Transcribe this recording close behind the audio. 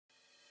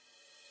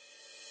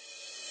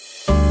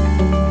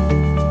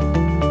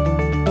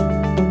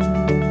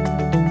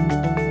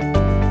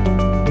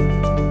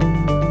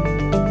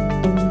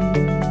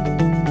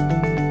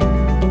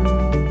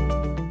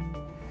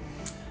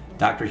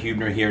Dr.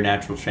 Huebner here,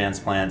 Natural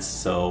Transplants.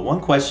 So one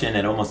question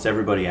that almost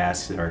everybody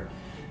asks are,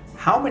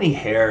 how many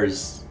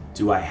hairs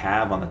do I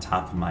have on the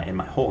top of my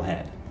whole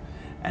head?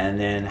 And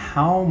then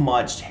how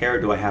much hair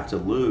do I have to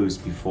lose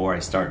before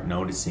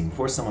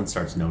someone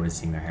starts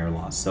noticing their hair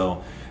loss?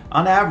 So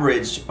on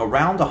average,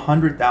 around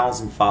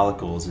 100,000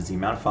 follicles is the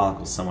amount of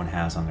follicles someone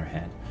has on their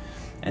head.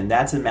 And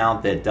that's an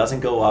amount that doesn't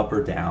go up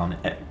or down.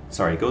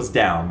 Sorry, it goes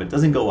down, but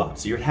doesn't go up.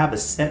 So you have a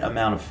set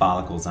amount of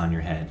follicles on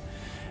your head.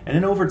 And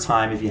then over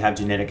time, if you have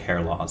genetic hair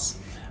loss,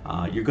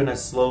 you're gonna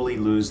slowly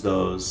lose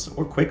those,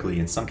 or quickly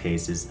in some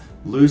cases,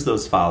 lose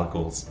those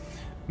follicles.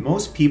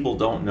 Most people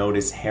don't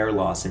notice hair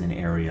loss in an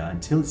area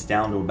until it's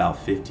down to about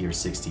 50 or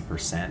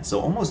 60%.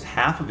 So almost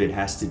half of it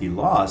has to be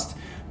lost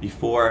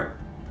before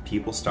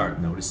people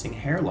start noticing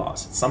hair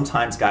loss.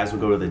 Sometimes guys will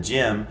go to the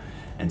gym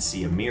and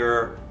see a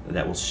mirror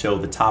that will show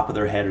the top of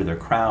their head or their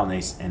crown,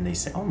 and they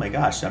say, oh my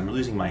gosh, I'm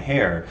losing my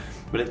hair.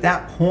 But at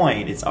that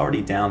point, it's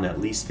already down to at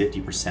least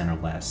 50%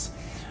 or less.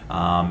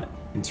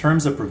 In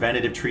terms of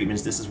preventative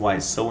treatments, this is why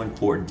it's so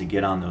important to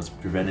get on those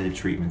preventative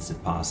treatments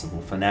if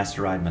possible.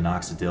 Finasteride,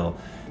 minoxidil,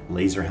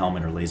 laser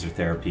helmet or laser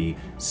therapy,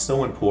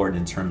 so important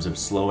in terms of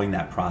slowing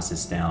that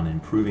process down and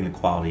improving the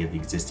quality of the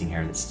existing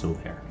hair that's still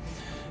there.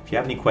 If you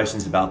have any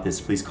questions about this,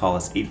 please call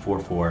us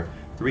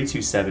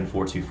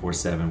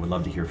 844-327-4247. We'd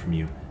love to hear from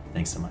you.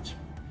 Thanks so much.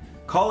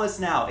 Call us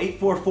now,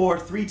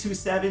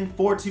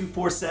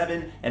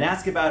 844-327-4247, and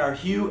ask about our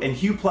Hue and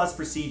Hue Plus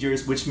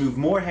procedures, which move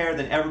more hair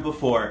than ever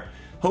before.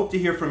 Hope to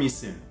hear from you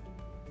soon.